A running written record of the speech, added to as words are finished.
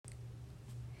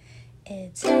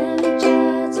It's Hammy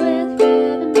Chats with Reb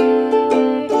and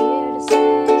May. We're here to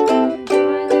say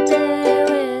enjoy the day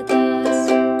with us.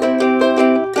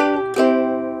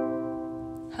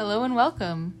 Hello and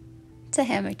welcome To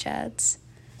Hammock Chats.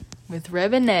 with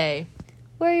Reb and Nay.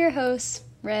 We're your hosts,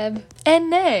 Reb. And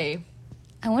Nay.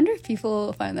 I wonder if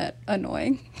people find that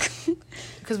annoying.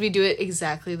 Because we do it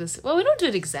exactly the same. Well, we don't do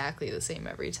it exactly the same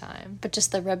every time. But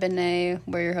just the Reb and Nay.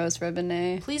 We're your hosts, Reb and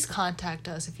Nay. Please contact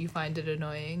us if you find it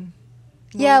annoying.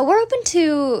 Yeah, we're open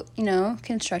to,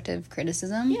 constructive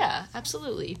criticism. Yeah,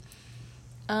 absolutely.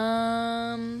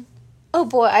 Oh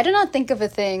boy, I did not think of a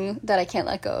thing that I can't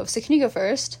let go of. So can you go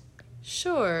first?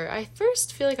 Sure. I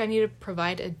first feel like I need to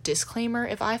provide a disclaimer.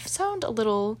 If I sound a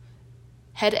little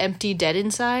head empty, dead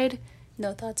inside,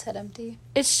 No thoughts, head empty.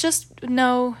 it's just,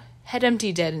 no, head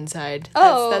empty, dead inside.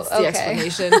 Oh, that's the okay.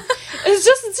 explanation. It's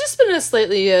just been a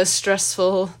slightly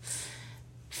stressful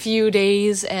few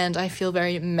days, and I feel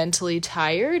very mentally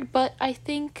tired, but I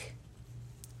think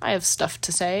I have stuff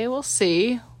to say. We'll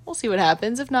see what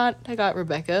happens. If not, I got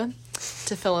Rebecca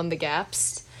to fill in the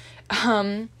gaps.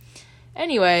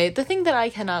 Anyway, the thing that I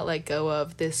cannot let go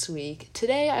of this week,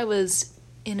 today I was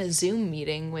in a Zoom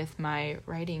meeting with my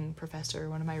writing professor,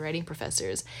 one of my writing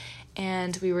professors,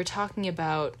 and we were talking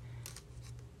about,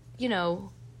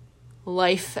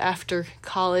 life after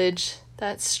college,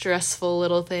 that stressful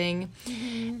little thing.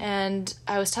 Mm-hmm. And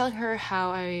I was telling her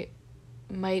how I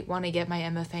might want to get my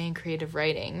MFA in creative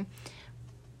writing,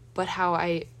 but how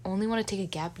I only want to take a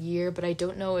gap year, but I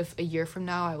don't know if a year from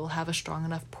now I will have a strong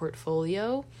enough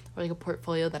portfolio, or like a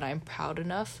portfolio that I'm proud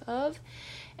enough of.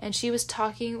 And she was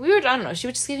talking, she was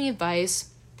just giving advice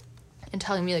and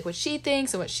telling me like what she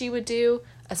thinks and what she would do,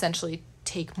 essentially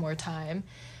take more time.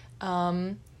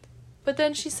 But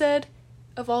then she said,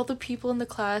 of all the people in the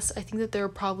class, I think that there are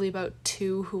probably about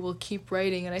 2 who will keep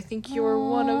writing, and I think you're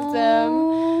one of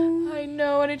them. I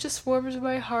know, and it just warms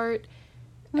my heart.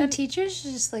 When teachers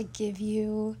just give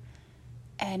you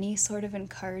any sort of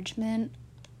encouragement,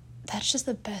 that's just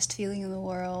the best feeling in the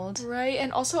world. Right,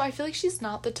 and also I feel like she's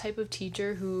not the type of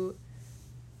teacher who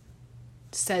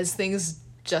says things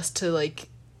just to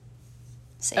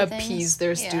appease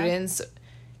their students.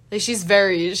 Like, she's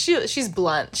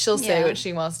blunt. She'll say what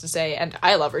she wants to say, and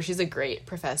I love her. She's a great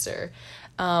professor.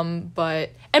 And by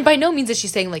no means is she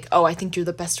saying I think you're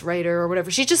the best writer or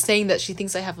whatever. She's just saying that she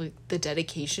thinks I have the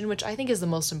dedication, which I think is the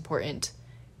most important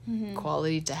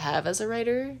quality to have as a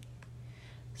writer.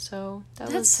 So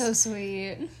that's so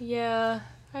sweet. Yeah,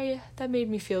 that made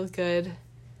me feel good.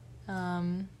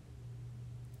 How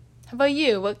about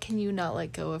you? What can you not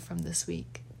let go of from this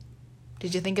week?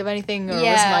 Did you think of anything, or was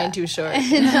mine too short?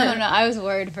 No, I was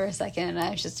worried for a second. I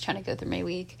was just trying to go through my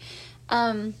week.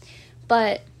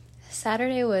 But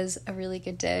Saturday was a really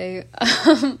good day.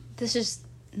 This is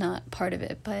not part of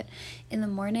it, but in the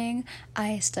morning,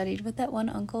 I studied with that one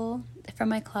uncle from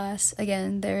my class.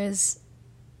 Again, there is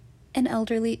an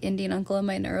elderly Indian uncle in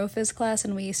my neurophys class,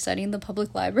 and we study in the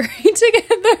public library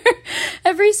together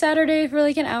every Saturday for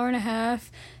an hour and a half.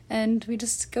 And we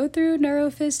just go through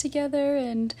neurophys together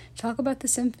and talk about the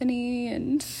symphony,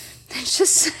 and it's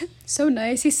just so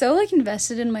nice. He's so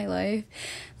invested in my life.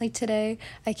 Today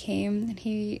I came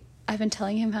and I've been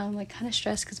telling him how I'm kind of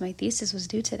stressed because my thesis was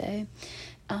due today.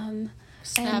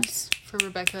 Snaps for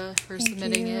Rebecca for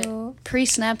submitting it.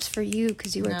 Pre-snaps for you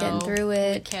because you were getting through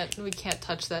it. We can't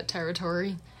touch that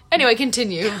territory. Anyway,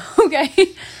 continue.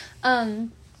 Okay.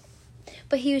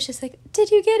 But he was just did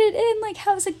you get it in?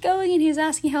 How's it going? And he was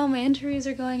asking how my interviews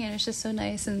are going, and it's just so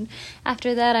nice. And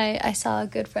after that, I saw a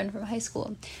good friend from high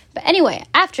school. But anyway,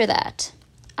 after that,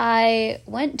 I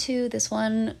went to this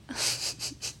one...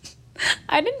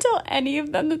 I didn't tell any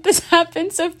of them that this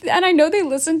happened, and I know they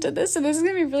listened to this, so this is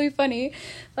going to be really funny.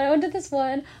 But I went to this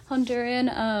one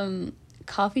Honduran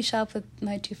coffee shop with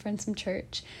my 2 friends from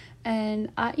church, and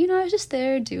I was just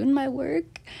there doing my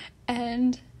work,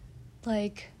 and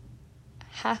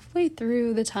halfway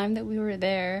through the time that we were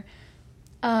there,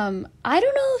 I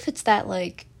don't know if it's that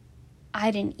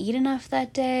I didn't eat enough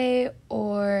that day,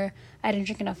 or I didn't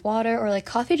drink enough water, or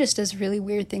coffee just does really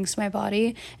weird things to my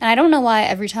body. And I don't know why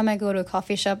every time I go to a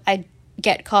coffee shop I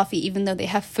get coffee even though they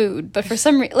have food, but for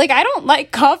some reason I don't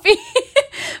like coffee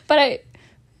but I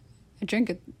drink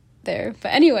it there. But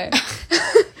anyway,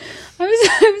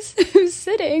 I was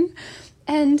sitting,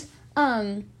 and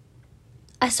I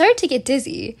started to get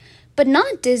dizzy, but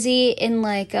not dizzy in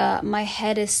my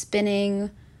head is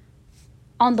spinning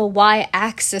on the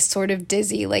y-axis sort of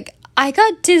dizzy. I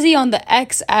got dizzy on the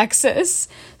x-axis.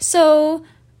 So,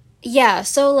 yeah.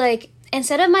 So,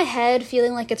 instead of my head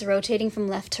feeling like it's rotating from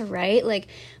left to right,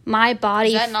 my body...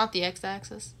 Is that not the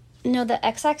x-axis? No, the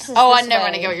x-axis. Oh, this never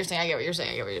mind. way. I get what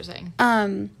you're saying.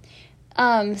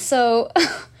 So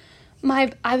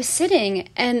I was sitting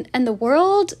and the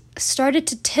world started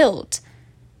to tilt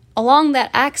along that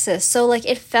axis. So like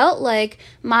it felt like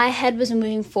my head was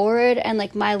moving forward and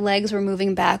like my legs were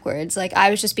moving backwards. Like I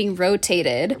was just being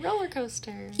rotated. A roller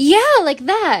coaster. Yeah, like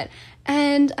that.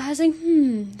 And I was like,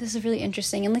 this is really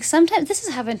interesting. And like sometimes this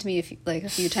has happened to me a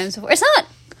few times before. It's not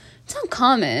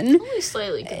common. Only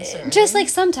slightly concerned. Just like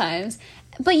sometimes.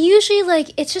 But usually,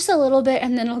 like, it's just a little bit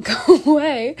and then it'll go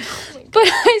away. But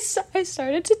I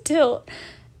started to tilt.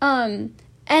 But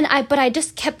I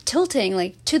just kept tilting,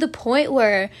 like, to the point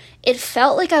where it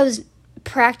felt like I was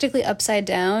practically upside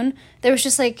down. There was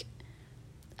just, like,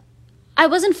 I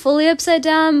wasn't fully upside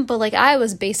down, but, like, I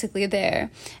was basically there.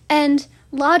 And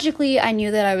logically, I knew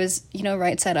that I was,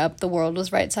 right side up. The world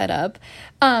was right side up.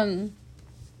 But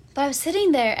I was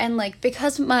sitting there and, like,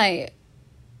 because my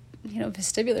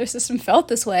vestibular system felt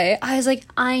this way, I was like,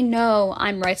 I know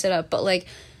I'm right side up, but like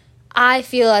I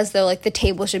feel as though like the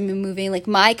table should be moving. Like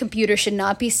my computer should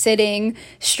not be sitting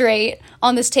straight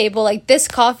on this table. Like this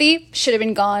coffee should have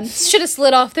been gone, should have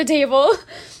slid off the table.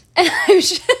 And I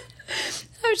was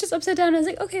just upside down. I was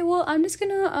like, okay, well, I'm just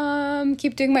gonna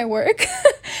keep doing my work.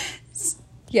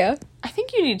 Yeah, I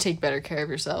think you need to take better care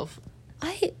of yourself.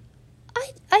 I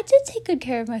did take good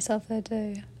care of myself that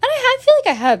day, and I feel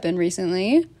like I have been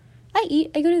recently. I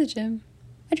eat, I go to the gym,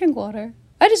 I drink water.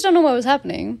 I just don't know what was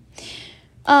happening.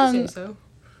 So.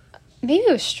 Maybe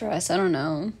it was stress. I don't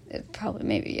know.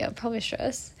 Probably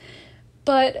stress.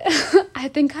 But I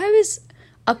think I was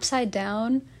upside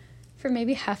down for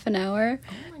maybe half an hour,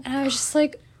 and I was just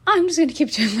like, I'm just gonna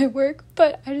keep doing my work.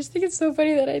 But I just think it's so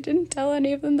funny that I didn't tell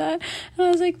any of them that. And I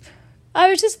was like, I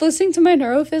was just listening to my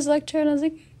neurophys lecture, and I was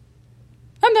like,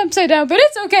 I'm upside down, but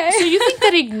it's okay. So you think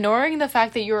that ignoring the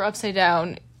fact that you're upside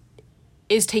down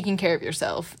is taking care of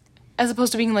yourself, as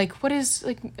opposed to being like, what is,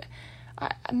 like,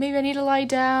 maybe I need to lie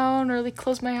down or, like,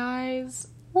 close my eyes?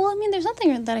 Well, I mean, there's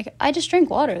nothing that I just drank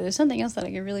water. There's something else that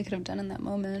I really could have done in that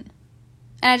moment.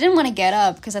 And I didn't want to get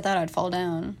up because I thought I'd fall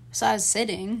down. So I was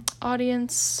sitting.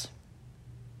 Audience,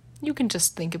 you can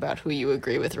just think about who you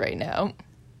agree with right now.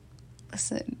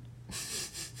 Listen.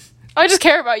 I just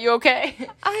care about you, okay?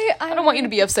 I don't want you to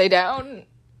be upside down.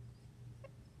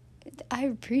 I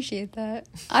appreciate that.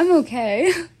 I'm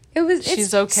okay.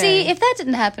 She's okay. See, if that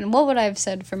didn't happen, what would I have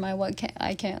said for my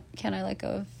can I let go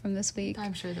of from this week?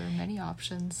 I'm sure there are many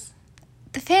options.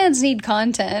 The fans need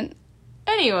content.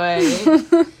 Anyway,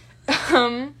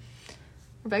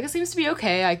 Rebecca seems to be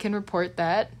okay. I can report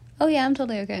that. Oh yeah, I'm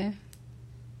totally okay.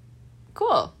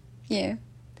 Cool. Yeah.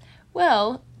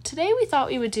 Well, today we thought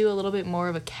we would do a little bit more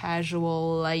of a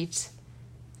casual, light,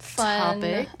 fun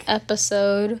topic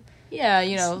episode. Yeah,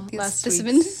 last week. This has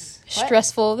been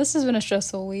stressful. This has been a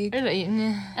stressful week.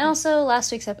 And also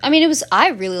last week's episode. I mean, I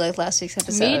really liked last week's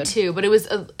episode. Me too, but it was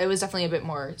definitely a bit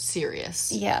more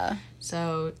serious. Yeah.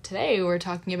 So today we're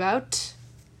talking about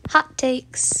hot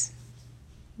takes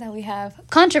that we have.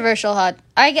 Controversial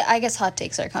I guess hot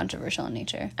takes are controversial in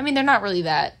nature. I mean, they're not really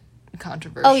that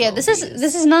controversial. Oh yeah, this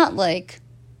is not like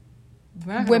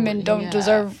women don't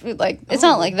deserve, like, it's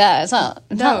not like that. It's not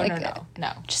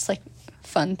no. Just like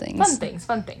fun things.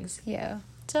 Fun things. Yeah.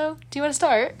 So, do you want to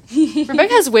start?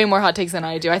 Rebecca has way more hot takes than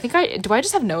I do. I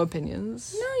just have no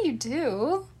opinions? No, you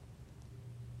do.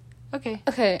 Okay.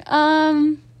 Okay,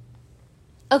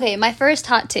 okay, my first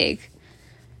hot take.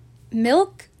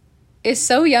 Milk is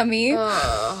so yummy.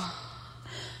 And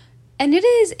it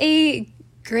is a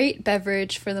great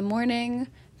beverage for the morning,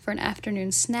 for an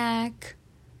afternoon snack,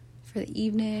 for the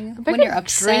evening, Rebecca when you're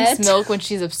upset. drinks milk when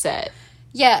she's upset.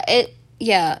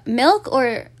 Yeah, milk,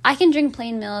 or I can drink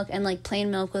plain milk and like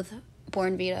plain milk with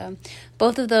Bournvita.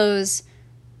 Both of those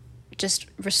just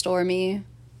restore me,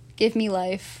 give me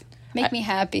life, make me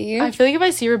happy. I feel like if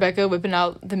I see Rebecca whipping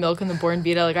out the milk and the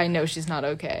Bournvita, like, I know she's not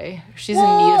okay. She's in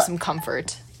need of some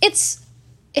comfort.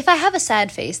 If I have a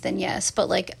sad face, then yes, but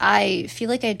like I feel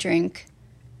like I drink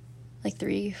like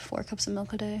 3-4 cups of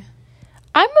milk a day.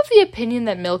 I'm of the opinion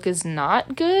that milk is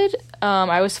not good.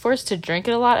 I was forced to drink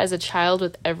it a lot as a child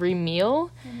with every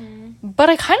meal. Mm-hmm. But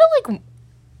I kind of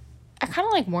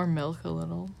like warm milk a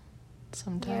little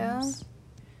sometimes. Yeah.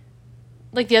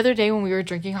 Like the other day when we were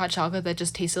drinking hot chocolate that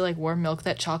just tasted like warm milk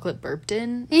that chocolate burped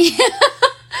in. Yeah.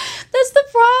 That's the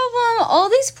problem. All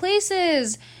these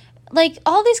places, like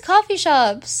all these coffee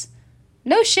shops,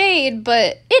 no shade,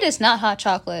 but it is not hot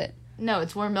chocolate. No,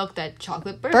 it's warm milk that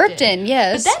chocolate burped in.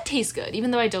 Yes. But that tastes good, even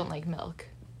though I don't like milk.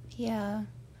 Yeah.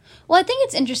 Well, I think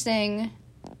it's interesting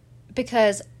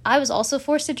because I was also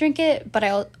forced to drink it, but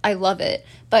I love it.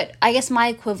 But I guess my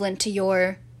equivalent to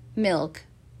your milk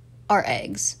are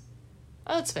eggs.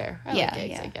 Oh, that's fair. I like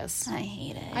eggs, I guess. I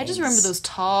hate eggs. I just remember those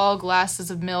tall glasses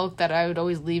of milk that I would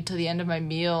always leave to the end of my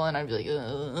meal, and I'd be like,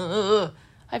 ugh.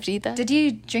 I have to eat that. Did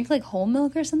you drink, like, whole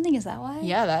milk or something? Is that why?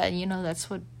 Yeah, that's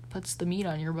what puts the meat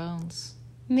on your bones.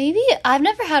 Maybe. I've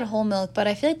never had whole milk, but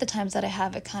I feel like the times that I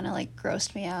have, it kind of, like,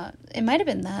 grossed me out. It might have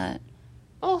been that.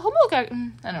 Oh, whole milk, I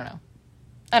don't know.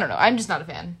 I'm just not a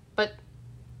fan, but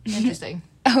interesting.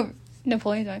 Oh,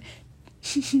 Napoleon's like,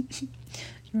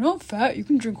 you're not fat, you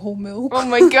can drink whole milk. Oh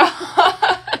my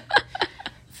god.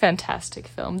 Fantastic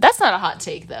film. That's not a hot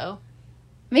take, though.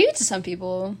 Maybe to some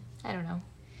people. I don't know.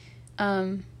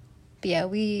 But yeah,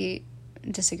 we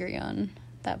disagree on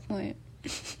that point.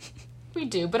 We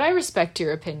do, but I respect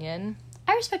your opinion.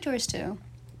 I respect yours too.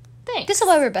 Thanks. This is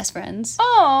why we're best friends.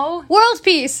 Oh. World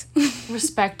peace.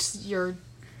 Respect your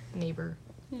neighbor.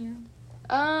 Yeah.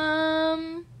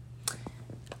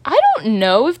 I don't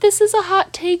know if this is a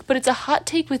hot take, but it's a hot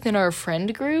take within our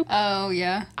friend group. Oh,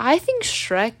 yeah. I think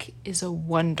Shrek is a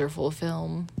wonderful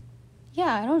film.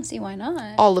 Yeah, I don't see why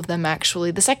not. All of them,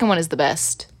 actually. The second one is the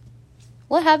best.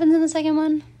 What happens in the second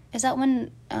one? Is that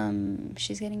when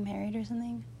she's getting married or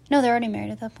something? No, they're already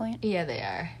married at that point. Yeah, they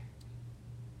are.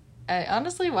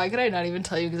 Honestly, why could I not even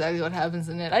tell you exactly what happens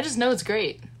in it? I just know it's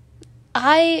great.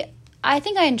 I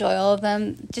think I enjoy all of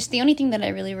them. Just the only thing that I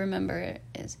really remember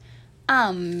is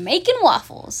making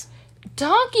waffles.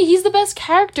 Donkey, he's the best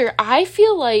character. I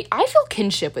feel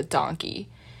kinship with Donkey.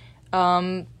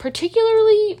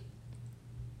 Particularly,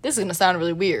 this is gonna sound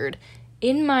really weird,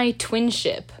 in my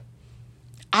twinship.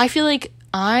 I feel like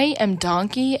I am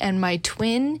Donkey and my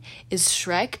twin is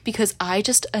Shrek because I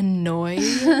just annoy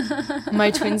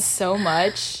my twin so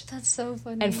much. That's so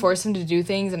funny. And force him to do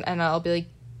things, and I'll be like,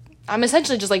 I'm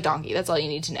essentially just like Donkey. That's all you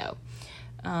need to know.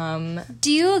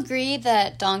 Do you agree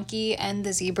that Donkey and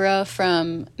the zebra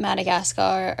from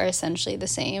Madagascar are essentially the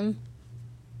same?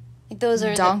 Like those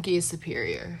are Donkey is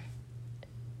superior.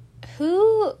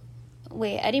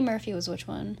 Wait, Eddie Murphy was which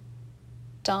one?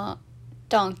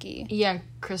 Donkey. Yeah,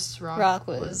 Chris Rock. Rock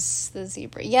was the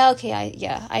zebra. Yeah, okay,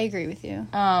 I agree with you.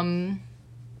 Yeah,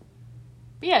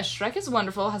 Shrek is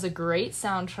wonderful, has a great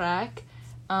soundtrack.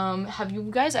 Have you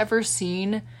guys ever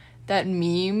seen that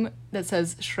meme that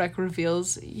says Shrek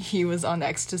reveals he was on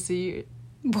ecstasy?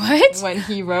 What? When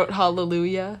he wrote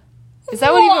Hallelujah? Is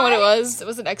that what it was?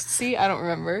 Was it ecstasy? I don't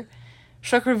remember.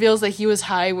 Shrek reveals that he was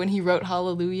high when he wrote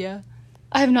Hallelujah.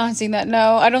 I have not seen that,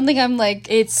 no. I don't think I'm like...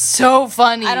 It's so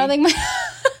funny. I don't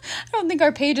think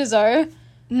our pages are.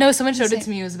 No, someone showed it to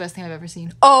me. It was the best thing I've ever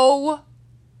seen. Oh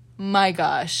my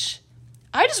gosh.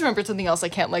 I just remembered something else I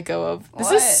can't let go of. This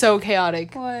is so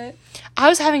chaotic. What? I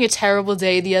was having a terrible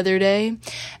day the other day,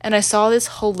 and I saw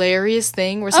this hilarious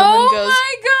thing where someone goes... Oh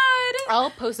my god!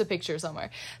 I'll post a picture somewhere.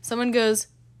 Someone goes,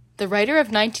 the writer of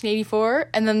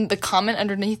 1984, and then the comment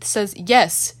underneath says,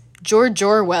 yes, George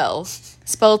Orwell.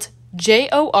 Spelled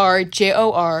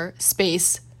Jorjor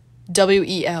space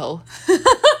Wel.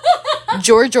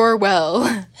 George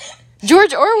Orwell.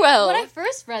 George Orwell. When I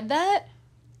first read that,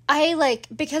 I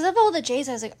because of all the J's,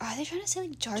 I was like, are they trying to say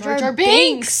Jar Jar Jar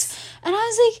Binks? And I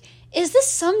was like, is this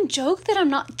some joke that I'm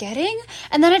not getting?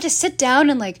 And then I just sit down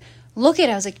and look at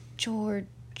it. I was like, George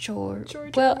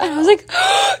Orwell. And I was like,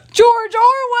 George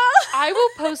Orwell. I will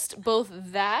post both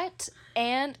that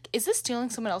and... Is this stealing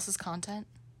someone else's content?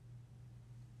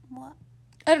 What?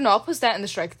 I don't know. I'll post that in the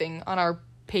Shrek thing on our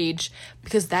page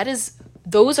because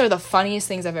those are the funniest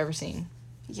things I've ever seen.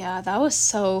 Yeah, that was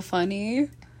so funny.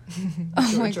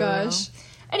 Oh my gosh.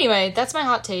 Anyway, that's my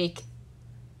hot take.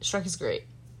 Shrek is great.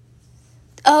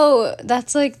 Oh,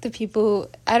 that's the people...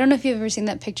 I don't know if you've ever seen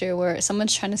that picture where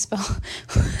someone's trying to spell...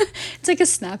 It's a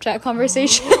Snapchat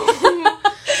conversation.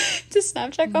 It's a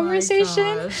Snapchat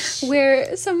conversation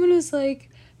where someone was like,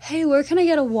 hey, where can I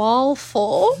get a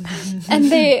waffle?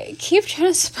 And they keep trying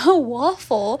to spell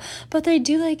waffle, but they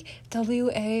do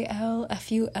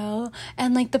WALFUL,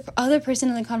 and the other person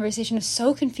in the conversation is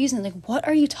so confused and what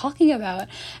are you talking about?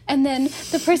 And then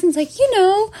the person's like, you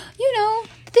know, the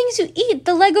things you eat,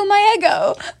 the Lego my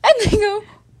ego. And they go,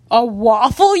 a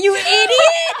waffle, you idiot!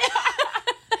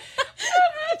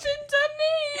 What happened to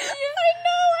me? I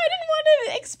know, I didn't want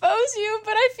to expose you,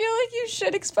 but I feel like you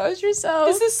should expose yourself.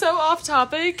 This is so off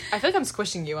topic. I feel like I'm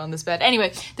squishing you on this bed.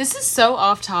 Anyway, this is so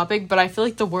off topic, but I feel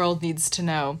like the world needs to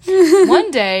know.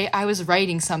 One day, I was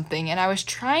writing something, and I was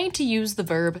trying to use the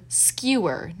verb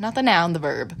skewer. Not the noun, the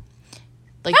verb.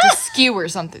 To skewer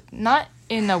something. Not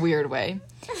in a weird way.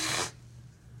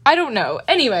 I don't know.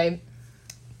 Anyway,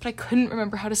 but I couldn't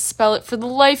remember how to spell it for the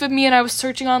life of me, and I was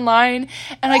searching online,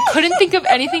 and I couldn't think of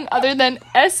anything other than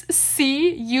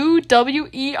Scuwer,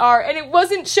 and it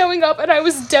wasn't showing up, and I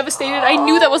was devastated. I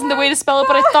knew that wasn't the way to spell it,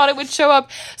 but I thought it would show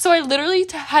up, so I literally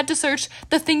had to search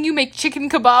the thing you make chicken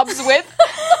kebabs with.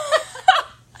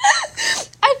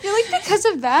 I feel like because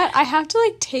of that, I have to,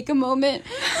 like, take a moment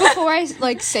before I,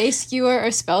 like, say skewer or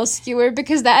spell skewer,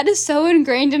 because that is so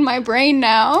ingrained in my brain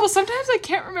now. Well, sometimes I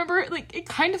can't remember it. Like, it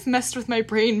kind of messed with my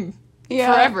brain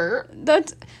forever.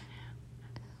 That's...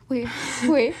 Wait.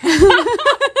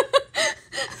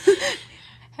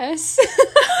 S.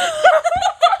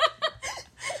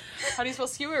 How do you spell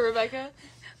skewer, Rebecca?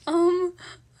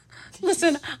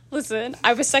 Listen.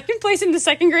 I was second place in the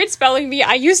second grade spelling bee.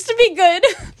 I used to be good.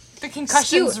 The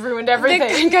concussions ruined everything.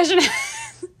 The concussion.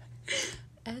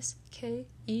 Skewer.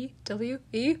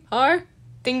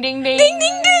 Ding, ding, ding. Ding,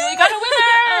 ding, ding. We got a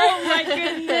winner. Oh my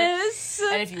goodness.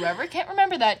 And if you ever can't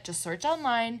remember that, just search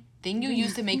online. Thing you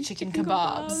use to make chicken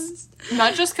kebabs.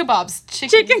 Not just kebabs.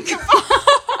 Chicken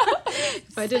kebabs.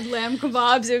 If I did lamb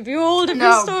kebabs, it would be a whole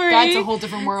different story. That's a whole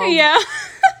different world. Yeah.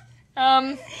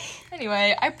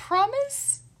 Anyway, I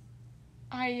promise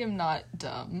I am not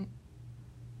dumb.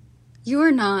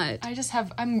 You're not. I just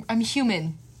have... I'm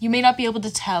human. You may not be able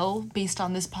to tell based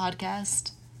on this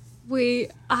podcast.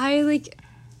 Wait,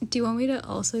 do you want me to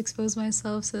also expose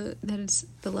myself so that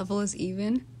the level is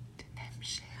even?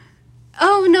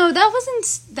 Oh, no, that wasn't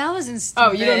stupid.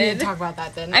 Oh, you don't need to talk about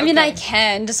that then. I mean, I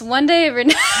can. Just one day every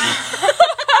night.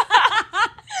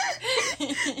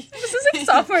 This is like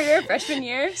sophomore year, freshman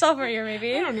year? Sophomore year,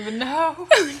 maybe. I don't even know.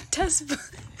 Test book.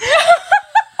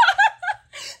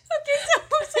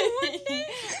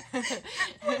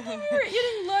 When we were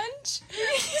eating lunch,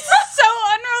 this is so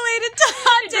unrelated to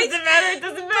hot takes. It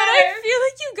doesn't matter. But I feel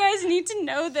like you guys need to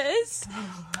know this.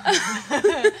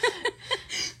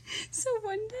 So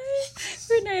one day,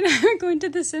 Renee and I were going to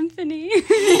the symphony.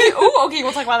 Oh, okay,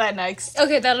 we'll talk about that next.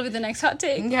 Okay, that'll be the next hot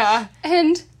take. Yeah.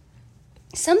 And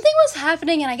something was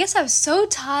happening, and I guess I was so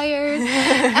tired.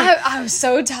 I was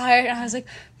so tired, and I was like,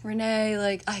 Renee,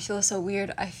 like, I feel so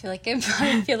weird. I feel like I'm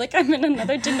in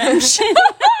another dimension.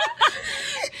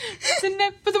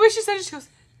 But the way she said it, she goes,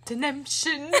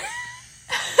 dimension.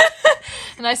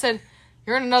 And I said,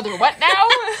 you're in another what now?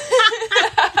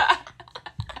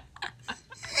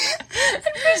 And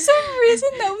for some reason,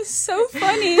 that was so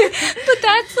funny. But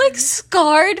that's, like,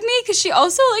 scarred me, because she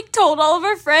also, like, told all of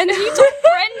her friends. You told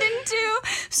Brendan, too.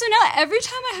 So now every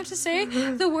time I have to say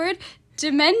the word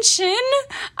dimension,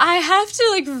 I have to,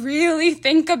 like, really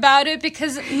think about it,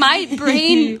 because my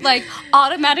brain, like,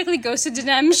 automatically goes to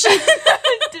dimension.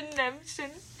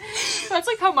 Dimension. That's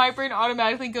like how my brain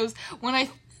automatically goes when I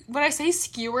say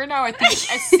skewer now. I think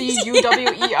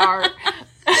Scuwer.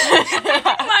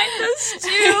 Mine does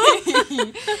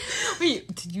too.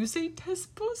 Wait, did you say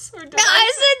tespus or? No,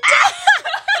 I said.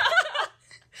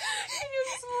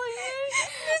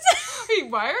 Wait,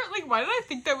 why did I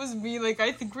think that was me? Like,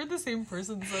 I think we're the same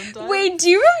person sometimes. Wait, do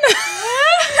you remember?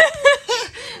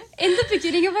 In the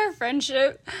beginning of our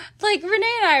friendship, like,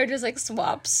 Renee and I would just, like,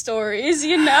 swap stories,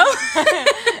 you know?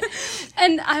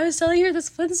 And I was telling her this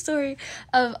fun story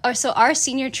of our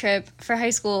senior trip for high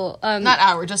school. Not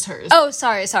our, just hers. Oh,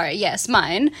 sorry, yes,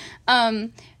 mine.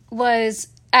 Was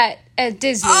at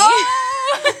Disney.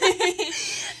 Oh!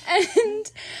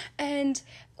 and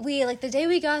we, like, the day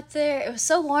we got there, it was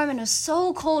so warm and it was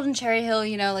so cold in Cherry Hill,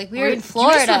 you know, like, we were in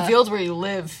Florida. You just revealed where you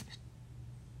live.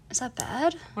 Is that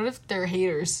bad? What if they're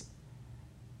haters?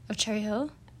 Of Cherry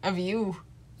Hill? Of you.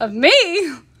 Of me?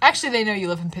 Actually, they know you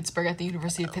live in Pittsburgh at the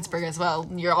University of Pittsburgh as well.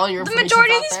 All your the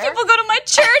majority of these people go to my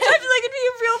church. I feel like it'd be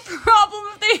a real problem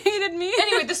if they hated me.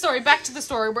 Anyway, the story. Back to the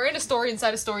story. We're in a story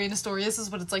inside a story in a story. This is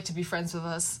what it's like to be friends with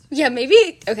us. Yeah,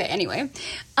 maybe. Okay. Anyway,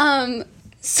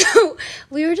 so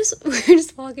we were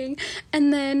just walking,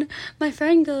 and then my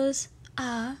friend goes,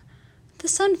 the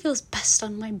sun feels best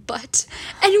on my butt.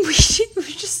 And we were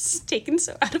just taken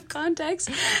so out of context.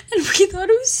 And we thought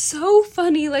it was so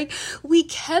funny. Like, we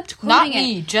kept quoting it. Not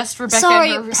me, just Rebecca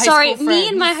and her high school friends. Me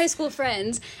and my high school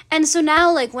friends. And so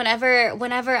now, like, whenever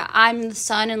I'm the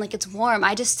sun and, like, it's warm,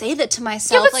 I just say that to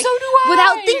myself. Yeah, but like, so do I.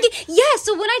 Without thinking. Yeah,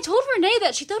 so when I told Renee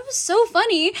that, she thought it was so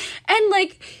funny. And,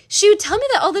 like, she would tell me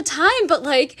that all the time. But,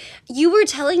 like, you were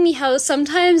telling me how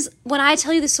sometimes when I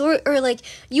tell you the story, or, like,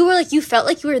 you were, like, you felt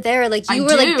like you were there. Like, you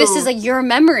were like, this is, like, your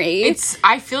memory.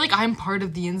 I feel like I'm part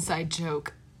of the inside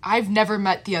joke. I've never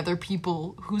met the other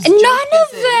people whose none joke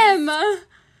of them.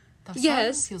 The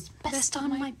Yes, feels best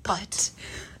on my butt.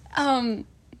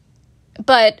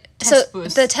 But so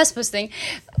the test bus thing,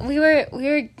 we were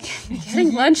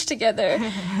getting lunch together.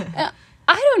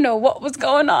 I don't know what was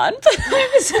going on, but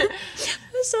I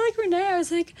was telling Renee, I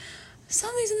was like,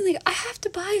 something like, I have to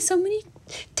buy so many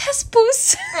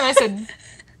textbooks. And I said,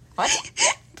 what?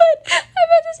 But I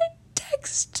meant to say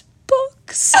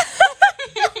textbooks.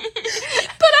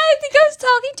 But I think I was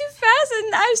talking too fast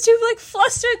and I was too, like,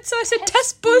 flustered, so I said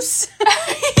textbooks.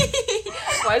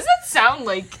 Why does that sound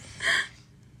like...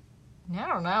 I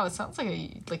don't know. It sounds like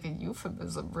a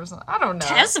euphemism or something. I don't know.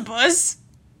 Textbooks?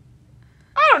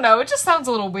 I don't know. It just sounds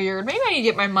a little weird. Maybe I need to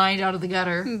get my mind out of the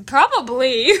gutter.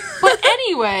 Probably. But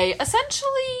anyway,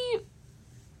 essentially,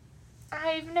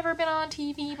 I've never been on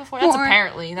TV before. That's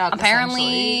apparently, not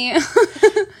apparently.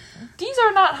 essentially. These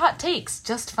are not hot takes,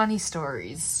 just funny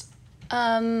stories.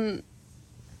 Uh-oh.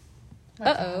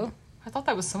 I thought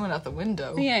that was someone out the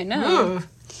window. Yeah, I know. Ugh.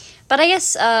 But I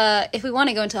guess if we want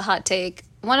to go into a hot take,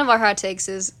 one of our hot takes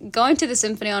is going to the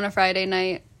symphony on a Friday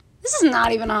night. This is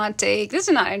not even a hot take. This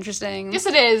is not interesting. Yes,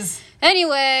 it is.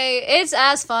 Anyway, it's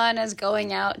as fun as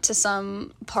going out to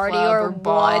some party or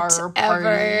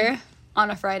whatever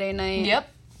on a Friday night. Yep.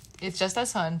 It's just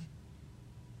as fun.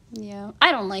 Yeah.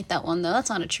 I don't like that one, though. That's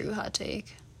not a true hot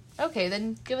take. Okay,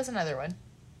 then give us another one.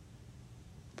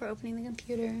 We're opening the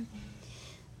computer.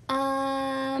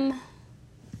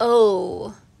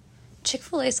 Oh.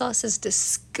 Chick-fil-A sauce is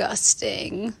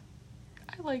disgusting.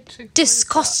 I like Chick-fil-A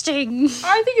disgusting. sauce.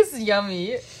 I think it's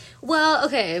yummy. Well,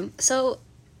 okay, so...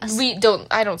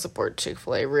 I don't support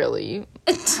Chick-fil-A, really.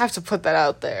 I have to put that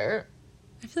out there.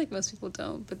 I feel like most people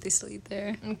don't, but they still eat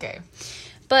there. Okay.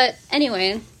 But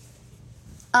anyway,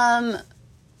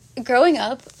 growing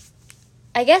up,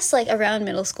 I guess, like, around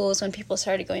middle school is when people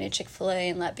started going to Chick-fil-A,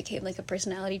 and that became, like, a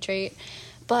personality trait.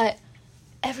 But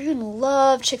everyone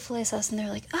loved Chick-fil-A sauce, and they're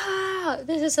like,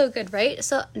 this is so good, right?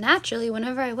 So naturally,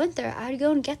 whenever I went there, I'd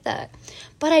go and get that.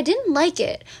 But I didn't like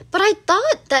it. But I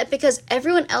thought that because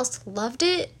everyone else loved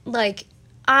it, like,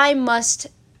 I must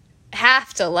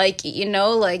have to like it, you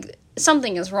know? Like,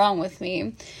 something is wrong with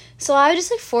me. So I would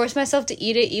just, like, force myself to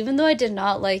eat it, even though I did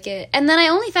not like it. And then I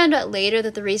only found out later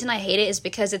that the reason I hate it is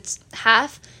because it's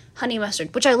half honey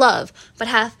mustard, which I love, but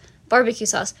half barbecue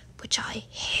sauce, which I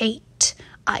hate.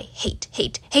 I hate.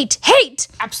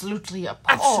 Absolutely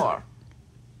abhor.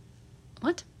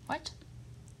 What? What?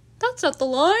 That's not the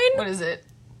line. What is it?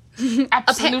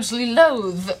 Absolutely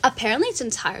loathe. Apparently it's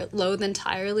loathe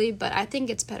entirely, but I think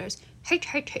it's better as hate.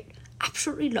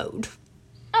 Absolutely loathe.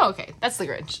 Oh, okay. That's the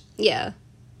Grinch. Yeah.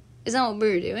 Is that what we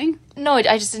were doing? No,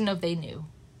 I just didn't know if they knew.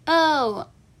 Oh.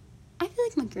 I feel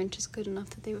like my Grinch is good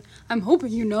enough that they would... I'm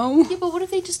hoping you know. Yeah, but what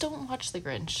if they just don't watch the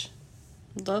Grinch?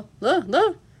 The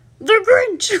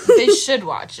Grinch! They should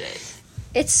watch it.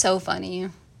 It's so funny.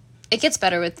 It gets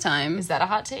better with time. Is that a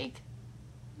hot take?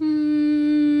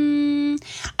 I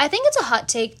think it's a hot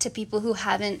take to people who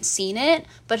haven't seen it,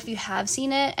 but if you have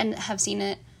seen it and have seen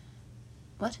it...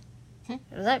 What?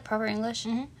 Is that proper English?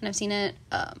 Mm-hmm. And I've seen it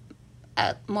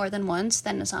at more than once,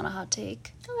 then it's not a hot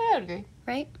take. Okay, I would agree.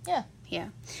 Right? Yeah. Yeah.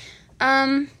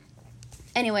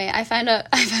 Anyway, I found out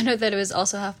that it was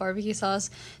also half barbecue sauce.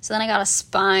 So then I got a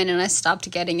spine and I stopped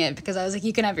getting it because I was like,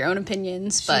 you can have your own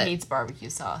opinions. But she hates barbecue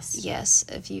sauce. Yes,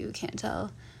 if you can't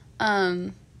tell.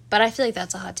 But I feel like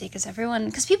that's a hot take because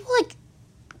people like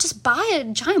just buy a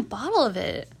giant bottle of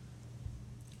it.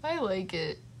 I like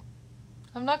it.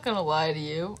 I'm not gonna lie to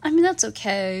you. I mean, that's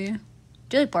okay.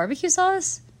 Do you like barbecue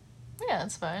sauce? Yeah,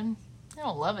 that's fine. I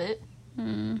don't love it.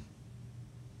 Well,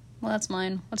 that's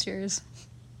mine. What's yours?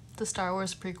 The Star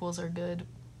Wars prequels are good.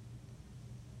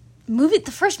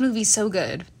 The first movie's so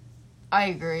good. I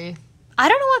agree. I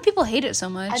don't know why people hate it so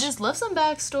much. I just love some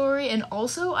backstory, and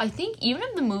also, I think even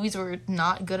if the movies were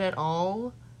not good at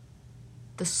all,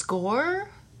 the score...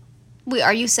 Wait,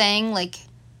 are you saying, like...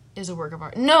 is a work of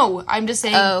art. No, I'm just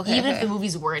saying, even if the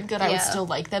movies weren't good, I would still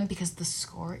like them, because the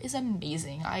score is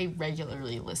amazing. I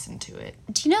regularly listen to it.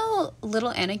 Do you know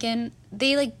little Anakin?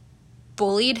 They, like,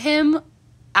 bullied him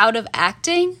out of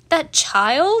acting? That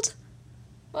child?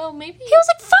 Well, maybe... He was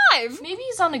like 5! Maybe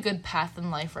he's on a good path in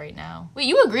life right now. Wait,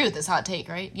 you agree with this hot take,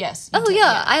 right? Yes. Oh,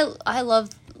 yeah. I love...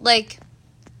 Like,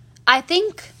 I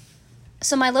think...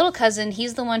 So my little cousin,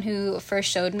 he's the one who first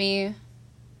showed me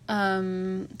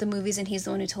the movies, and he's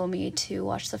the one who told me to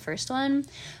watch the first one.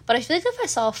 But I feel like if I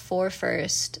saw 4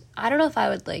 first, I don't know if I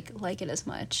would, like it as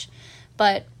much.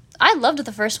 But... I loved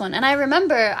the first one, and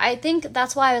I think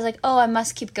that's why I was like, oh, I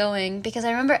must keep going, because I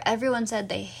remember everyone said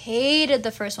they hated the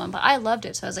first one, but I loved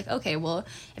it, so I was like, okay, well,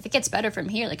 if it gets better from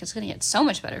here, like, it's gonna get so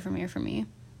much better from here for me.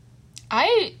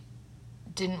 I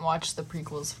didn't watch the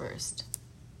prequels first.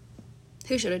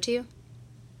 Who showed it to you?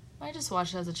 I just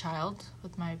watched it as a child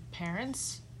with my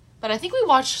parents, but I think we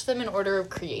watched them in order of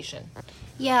creation.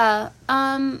 Yeah,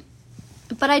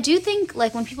 But I do think,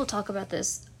 like, when people talk about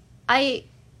this, I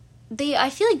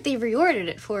feel like they reordered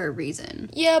it for a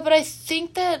reason. Yeah, but I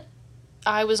think that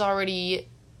I was already...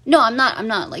 No, I'm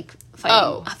not like,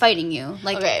 fighting you.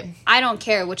 Like, okay. I don't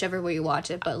care whichever way you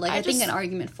watch it, but, like, I think just... an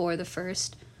argument for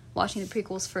watching the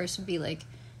prequels first would be, like,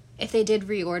 if they did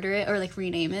reorder it or, like,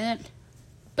 rename it.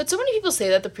 But so many people say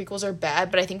that the prequels are bad,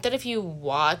 but I think that if you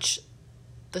watch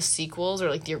the sequels or,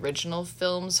 like, the original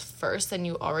films first, then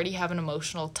you already have an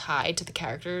emotional tie to the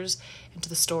characters and to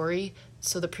the story,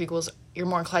 so the prequels, you're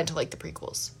more inclined to like the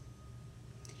prequels.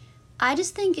 I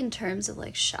just think in terms of,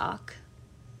 like, shock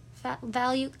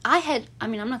value, I'm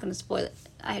not going to spoil it.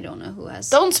 I don't know who has...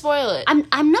 Don't spoil it!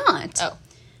 I'm not. Oh.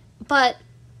 But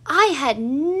I had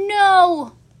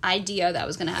no idea that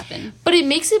was going to happen. But it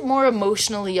makes it more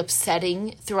emotionally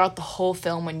upsetting throughout the whole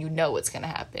film when you know what's going to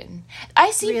happen.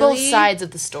 I see both sides of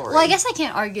the story. Well, I guess I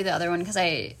can't argue the other one because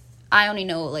I only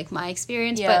know, like, my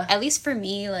experience. Yeah. But at least for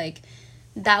me, like,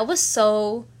 that was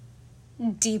so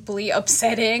deeply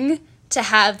upsetting to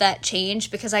have that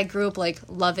change because I grew up, like,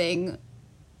 loving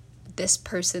this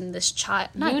person, this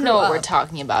child. You know what we're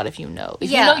talking about if you know.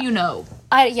 If yeah. you know.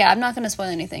 I'm not going to spoil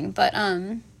anything. But,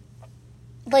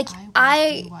 like,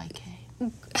 I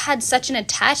had such an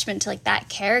attachment to, like, that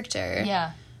character.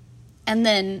 Yeah. And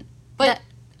then... But...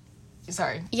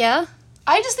 Sorry. Yeah?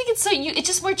 I just think it's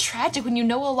just more tragic when you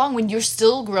know along, when you're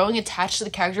still growing attached to the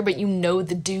character, but you know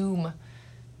the doom.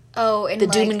 Oh, and the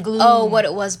like, doom and gloom. Oh, what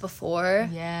it was before.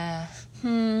 Yeah.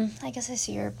 I guess I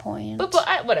see your point. But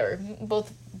whatever.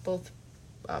 Both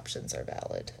options are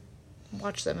valid.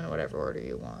 Watch them in whatever order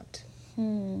you want.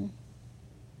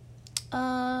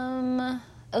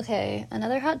 Okay,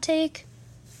 another hot take.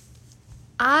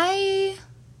 I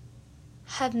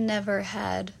have never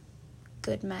had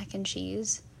good mac and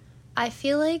cheese. I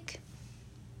feel like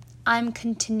I'm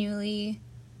continually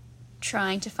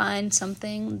trying to find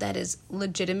something that is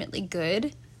legitimately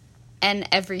good, and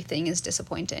everything is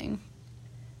disappointing.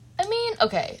 I mean,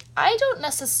 okay, I don't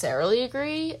necessarily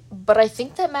agree, but I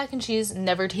think that mac and cheese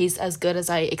never tastes as good as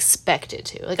I expect it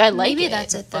to. Like, I like it. Maybe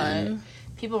that's it then.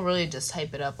 People really just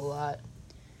hype it up a lot.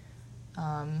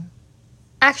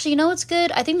 Actually, you know what's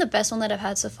good? I think the best one that I've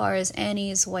had so far is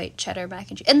Annie's white cheddar mac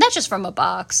and cheese. And that's just from a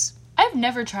box. I've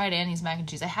never tried Annie's mac and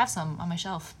cheese. I have some on my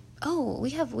shelf. Oh, we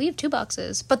have 2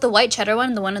 boxes. But the white cheddar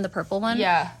one, the one in the purple one?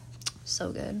 Yeah.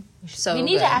 So good. We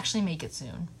need to actually make it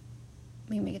soon.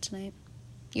 We can make it tonight.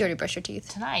 You already brushed your teeth.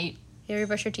 Tonight? You already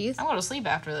brushed your teeth? I'm going to sleep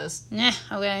after this. Yeah,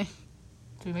 okay.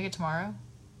 Do we make it tomorrow?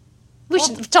 We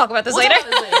should talk about this later.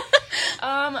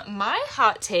 My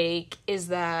hot take is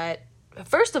that,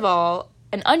 first of all,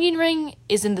 an onion ring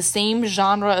is in the same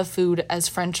genre of food as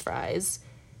French fries.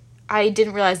 I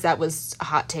didn't realize that was a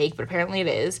hot take, but apparently it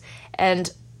is.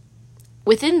 And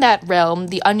within that realm,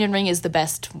 the onion ring is the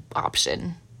best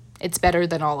option. It's better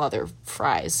than all other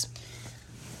fries.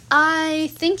 I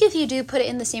think if you do put it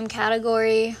in the same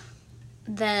category,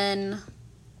 then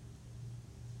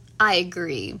I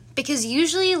agree. Because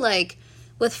usually, like,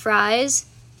 with fries,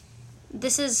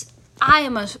 I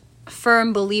am a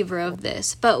firm believer of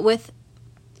this, but with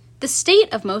the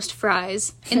state of most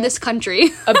fries in this country...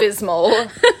 Abysmal.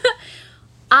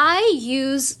 I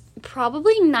use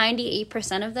probably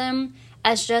 98% of them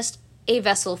as just a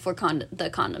vessel for the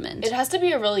condiment. It has to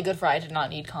be a really good fry to not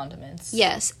need condiments.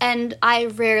 Yes, and I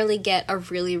rarely get a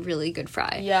really, really good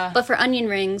fry. Yeah. But for onion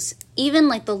rings, even,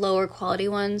 like, the lower quality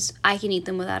ones, I can eat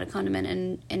them without a condiment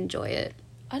and enjoy it.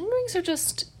 Onion rings are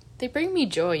just... They bring me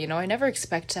joy, you know? I never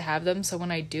expect to have them, so when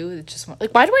I do, it's just...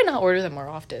 Like, why do I not order them more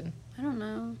often? I don't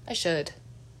know. I should.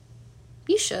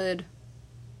 You should.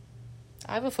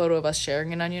 I have a photo of us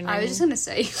sharing an onion ring. I was just gonna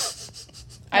say.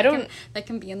 That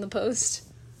can be in the post.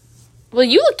 Well,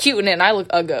 you look cute in it, and I look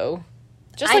uggo.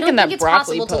 Just like in that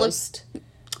broccoli post.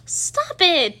 Stop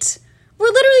it! We're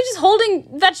literally just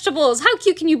holding vegetables. How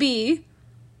cute can you be?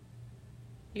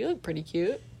 You look pretty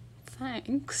cute.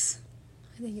 Thanks.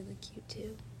 I think you look cute,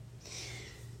 too.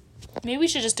 Maybe we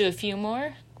should just do a few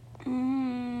more?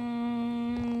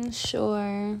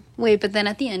 Sure. Wait, but then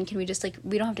at the end, can we just, like,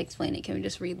 we don't have to explain it. Can we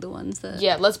just read the ones that...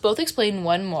 Yeah, let's both explain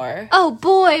one more. Oh,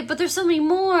 boy, but there's so many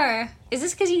more. Is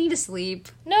this because you need to sleep?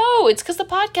 No, it's because the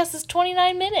podcast is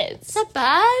 29 minutes. Is that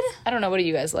bad? I don't know. What do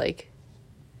you guys like?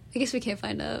 I guess we can't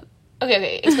find out.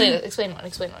 Okay. Explain it. Explain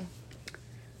one.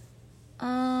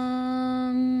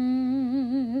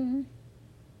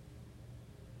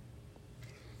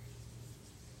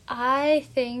 I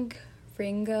think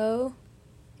Ringo,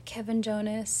 Kevin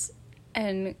Jonas,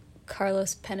 and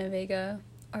Carlos Penavega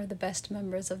are the best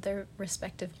members of their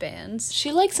respective bands.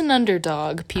 She likes an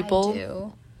underdog, people. I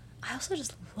do. I also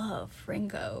just love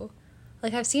Ringo.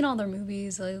 Like, I've seen all their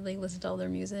movies, like listened to all their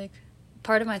music.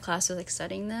 Part of my class was, like,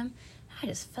 studying them. I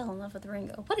just fell in love with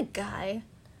Ringo. What a guy.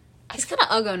 He's kind of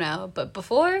uggo now, but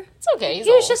before... It's okay, he's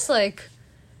he was old. just, like...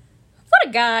 What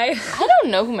a guy. I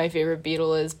don't know who my favorite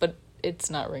Beatle is, but it's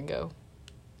not Ringo.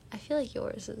 I feel like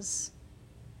yours is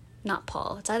not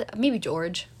Paul. It's either maybe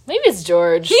George. Maybe it's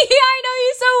George. Yeah, I know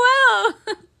you so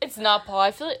well. It's not Paul.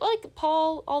 I feel like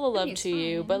Paul, all the love He's to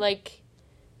you, fine. but like,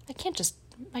 I can't just,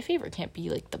 my favorite can't be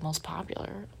like the most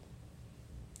popular.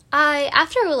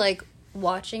 After like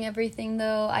watching everything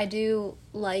though, I do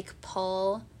like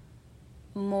Paul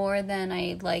more than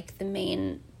I like the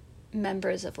main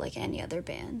members of like any other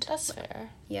band. That's fair.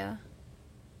 Yeah.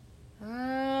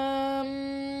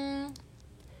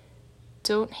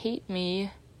 Don't hate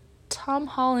me. Tom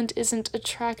Holland isn't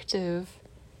attractive.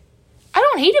 I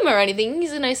don't hate him or anything.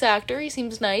 He's a nice actor. He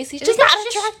seems nice. He's just not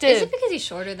attractive. Is it because he's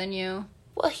shorter than you?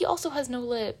 Well, he also has no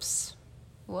lips.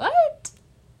 What?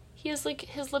 He has like,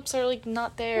 his lips are like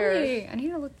not there. Wait, I need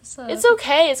to look this up. It's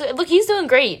okay. Look, he's doing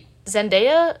great.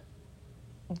 Zendaya,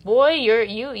 boy,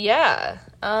 yeah.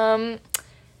 But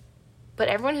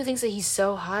everyone who thinks that he's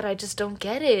so hot, I just don't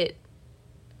get it.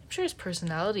 I'm sure his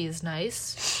personality is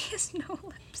nice. He has no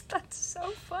lips. That's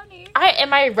so funny.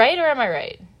 Am I right or am I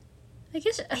right? I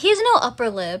guess he has no upper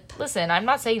lip. Listen, I'm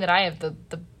not saying that I have the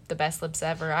best lips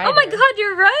ever either. Oh my god,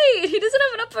 you're right. He doesn't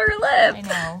have an upper lip.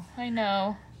 I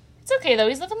know. It's okay though.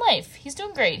 He's living life. He's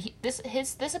doing great. This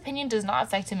opinion does not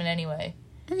affect him in any way.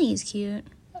 I think he's cute.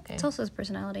 Okay. It's also his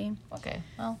personality. Okay.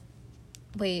 Well.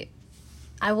 Wait,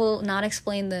 I will not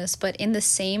explain this, but in the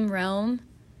same realm,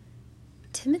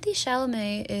 Timothée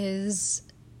Chalamet is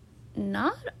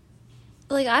not...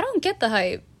 Like, I don't get the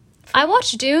hype. I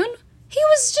watched Dune. He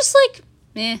was just like,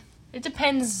 meh. It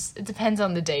depends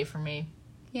on the day for me.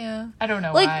 Yeah. I don't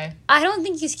know Like, why. I don't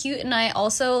think he's cute, and I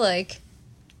also, like,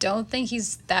 don't think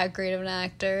he's that great of an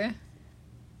actor.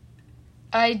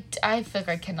 I feel like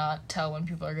I cannot tell when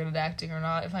people are good at acting or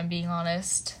not, if I'm being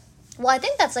honest. Well, I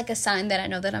think that's, like, a sign that I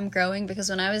know that I'm growing, because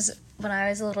when I was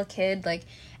a little kid, like,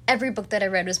 every book that I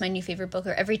read was my new favorite book,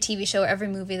 or every TV show or every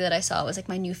movie that I saw was, like,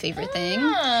 my new favorite thing.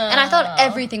 And I thought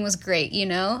everything was great, you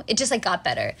know? It just, like, got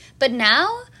better. But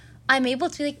now, I'm able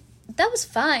to be like, that was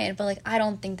fine, but, like, I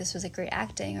don't think this was, like, great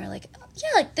acting, or, like, yeah,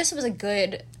 like, this was a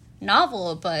good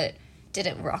novel, but did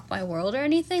it rock my world or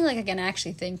anything? Like, I can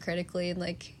actually think critically, and,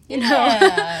 like, you know?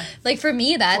 Yeah. Like, for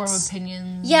me, that's... Form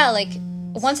opinions. Yeah, like,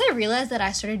 once I realized that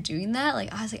I started doing that,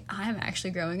 like, I was like, I'm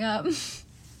actually growing up.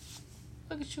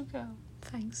 Look at you go.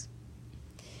 Thanks.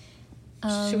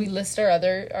 Should we list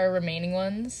our remaining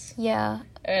ones? Yeah.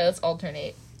 All right, let's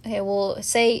alternate. Okay, well,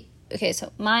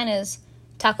 so mine is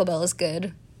Taco Bell is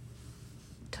good.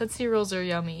 Tootsie Rolls are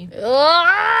yummy.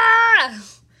 Ah!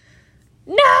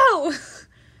 No!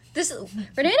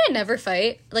 Renee and I never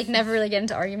fight. Like, never really get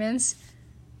into arguments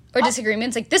or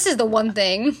disagreements. Like, this is the one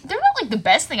thing. They're not, like, the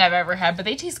best thing I've ever had, but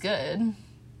they taste good.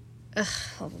 Ugh,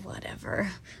 whatever.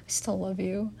 I still love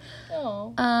you.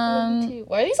 Oh, I love you too.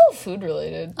 Why are these all food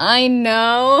related? I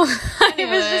know.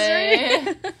 Anyway. I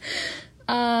was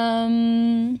just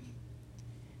reading.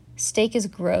 Steak is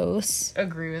gross.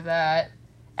 Agree with that.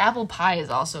 Apple pie is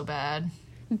also bad.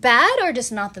 Bad or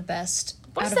just not the best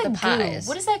What out is of that the pies? goo?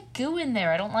 What is that goo in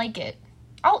there? I don't like it.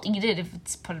 I'll eat it if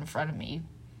it's put in front of me.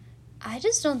 I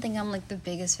just don't think I'm, like, the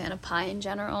biggest fan of pie in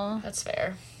general. That's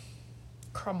fair.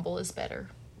 Crumble is better.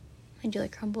 I do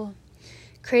like crumble.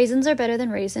 Craisins are better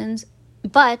than raisins,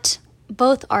 but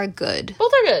both are good.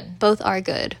 Both are good. Both are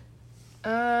good.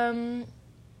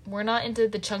 We're not into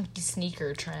the chunky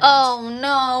sneaker trend. Oh,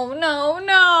 no.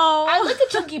 I like a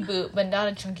chunky boot, but not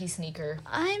a chunky sneaker.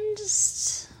 I'm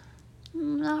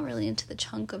not really into the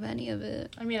chunk of any of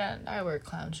it. I mean, I wear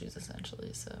clown shoes,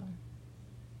 essentially, so...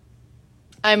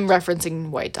 I'm referencing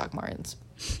white Doc Martens.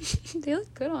 They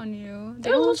look good on you.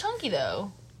 They're a little chunky,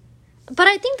 though. But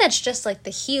I think that's just, like, the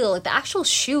heel. Like, the actual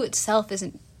shoe itself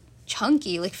isn't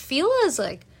chunky. Like, Fila's,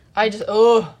 like...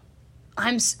 To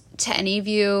any of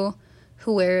you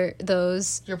who wear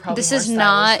those... You're probably this more is stylish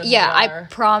not... than Yeah, you I are.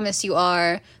 promise you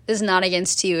are. This is not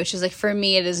against you. It's just, like, for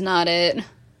me, it is not it.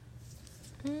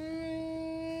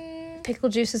 Pickle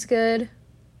juice is good.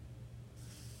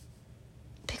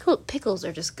 Pickles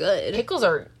are just good. Pickles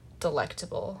are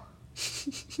delectable.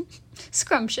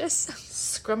 Scrumptious.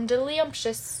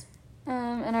 Scrumdiddlyumptious.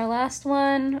 And our last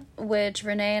one, which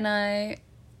Renee and I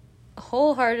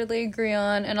wholeheartedly agree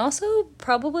on, and also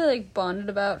probably, like, bonded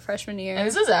about freshman year. And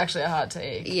this is actually a hot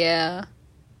take. Yeah.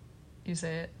 You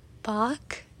say it.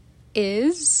 Bach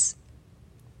is...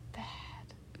 Bad.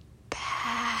 bad.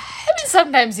 I mean,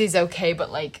 sometimes he's okay,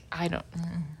 but, like, I don't...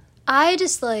 I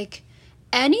just, like...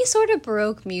 Any sort of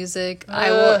Baroque music,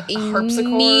 I will harpsichord?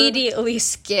 immediately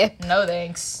skip. No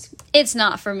thanks. It's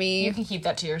not for me. You can keep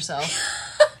that to yourself.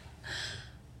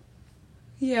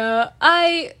 Yeah,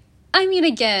 I mean,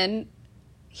 again,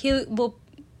 he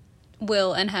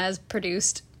will and has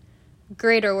produced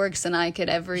greater works than I could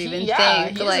ever even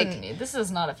think. Like, this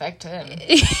does not affect him. do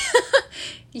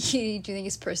you think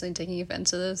he's personally taking offense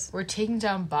to this? We're taking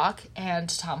down Bach and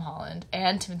Tom Holland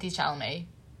and Timothy Chalamet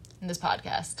in this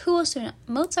podcast. Who else do we know?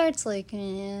 Mozart's like,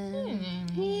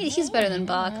 he's better than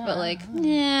Bach, but like,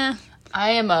 yeah.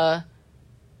 I am I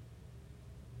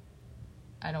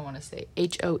don't want to say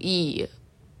HOE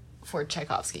for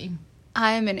Tchaikovsky.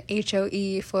 I am an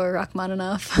HOE for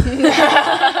Rachmaninoff.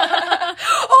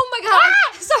 Oh my god!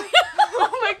 Sorry.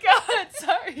 Oh my god,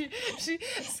 sorry. She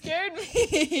scared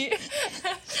me.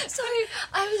 Sorry,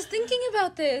 I was thinking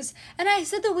about this, and I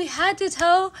said that we had to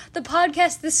tell the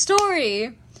podcast this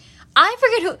story. I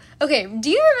forget who. Okay, do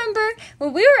you remember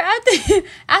when we were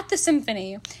at the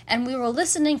symphony and we were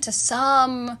listening to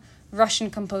some Russian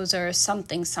composer,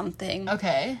 something.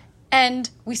 Okay. And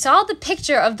we saw the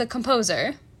picture of the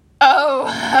composer. Oh.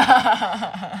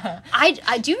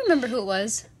 I do remember who it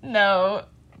was. No,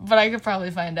 but I could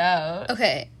probably find out.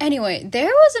 Okay. Anyway, there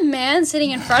was a man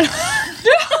sitting in front of. I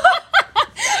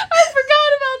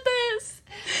forgot about this.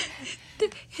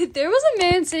 There was a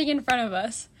man sitting in front of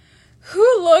us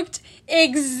who looked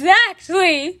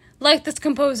exactly like this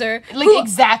composer.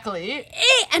 Exactly.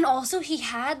 And also he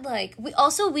had like, we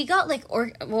got like,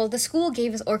 the school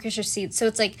gave us orchestra seats. So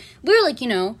it's like, we were like,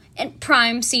 in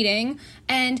prime seating.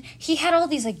 And he had all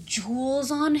these like jewels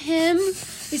on him.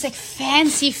 These like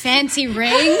fancy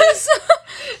rings.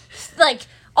 Like,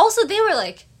 also they were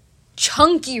like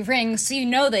chunky rings. So you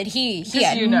know that he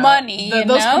had money.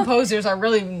 Those composers are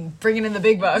really bringing in the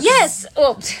big bucks. Yes.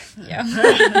 Well, yeah.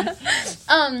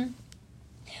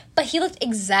 But he looked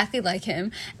exactly like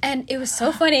him. And it was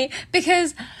so funny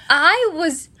because I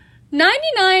was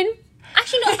 99...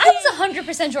 Actually, no, I was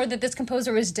 100% sure that this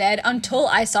composer was dead until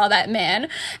I saw that man.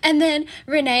 And then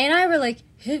Renee and I were like,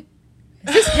 is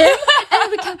this him? And then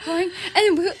we kept going.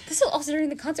 And then this was also during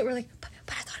the concert. We're like, but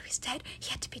I thought he was dead. He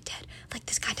had to be dead. Like,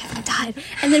 this guy definitely died.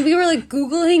 And then we were like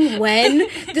Googling when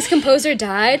this composer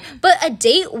died. But a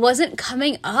date wasn't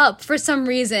coming up for some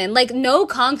reason. Like, no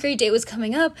concrete date was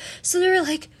coming up. So they were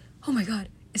like, oh my god,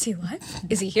 is he alive?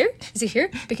 Is he here?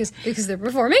 Because they're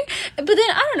performing. But then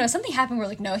I don't know, something happened where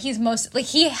like, no, he's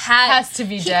he has to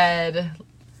be dead.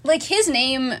 Like his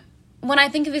name, when I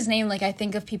think of his name, like I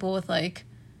think of people with like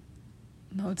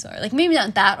Mozart. Like maybe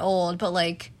not that old, but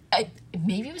like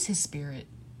maybe it was his spirit.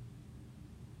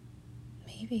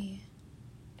 Maybe.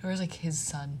 Or it was like his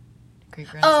son.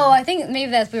 Great-grandson. Oh, I think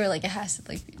maybe we were like, it has to,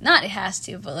 like, not it has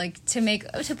to, but like to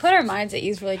put our minds at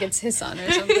ease, we're like, it's his son or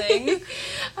something.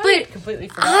 But completely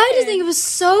forgot. I just think it was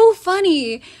so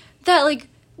funny that like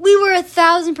we were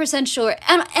 1,000% sure.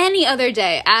 And any other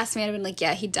day, asked me, I'd have been like,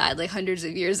 yeah, he died like hundreds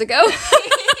of years ago. And then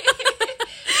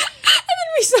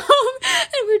we saw him,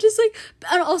 and we're just like,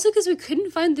 and also because we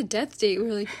couldn't find the death date, we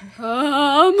were like,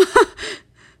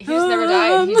 He just never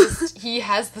died. He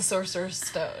has the Sorcerer's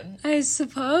Stone. I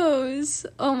suppose.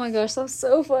 Oh my gosh, that's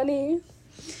so funny.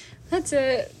 That's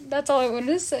it. That's all I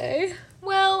wanted to say.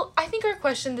 Well, I think our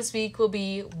question this week will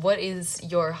be, what is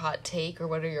your hot take, or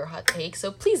what are your hot takes?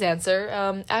 So please answer.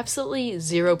 Absolutely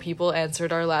 0 people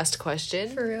answered our last question.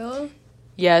 For real?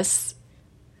 Yes.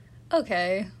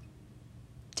 Okay.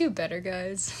 Do better,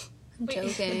 guys. I'm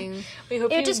joking. We hope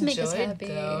It'll you just make us enjoyed, happy.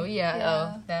 though.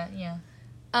 Yeah. Oh, that, yeah.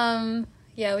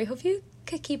 Yeah, we hope you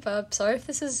could keep up. Sorry if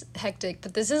this is hectic,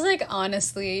 but this is like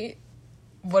honestly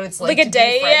what it's like a to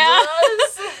day, be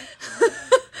friends with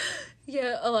us.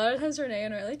 Yeah, a lot of times Renee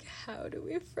and I are like, how do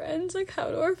we friends? Like,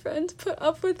 how do our friends put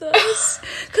up with us?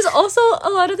 Because also, a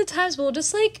lot of the times we'll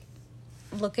just, like,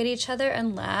 look at each other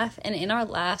and laugh, and in our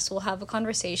laughs we'll have a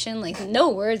conversation. Like, no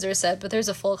words are said, but there's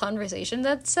a full conversation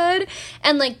that's said.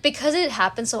 And, like, because it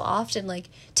happens so often, like,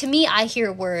 to me, I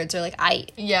hear words, or, like,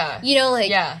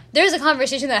 there's a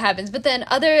conversation that happens, but then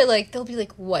they'll be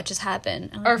like, what just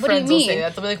happened? Our what friends do you will mean? say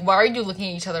that. They'll be like, why are you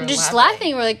looking at each other and just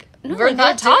laughing? We're like, no, we're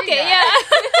not talking. Yeah.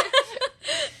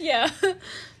 Yeah.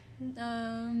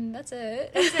 That's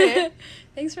it. That's it.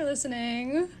 Thanks for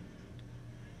listening.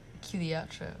 Cue the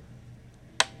outro.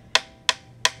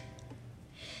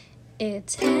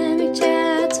 It's Hammock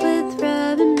Chats with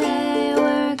Rob and May.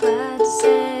 We're glad to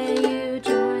say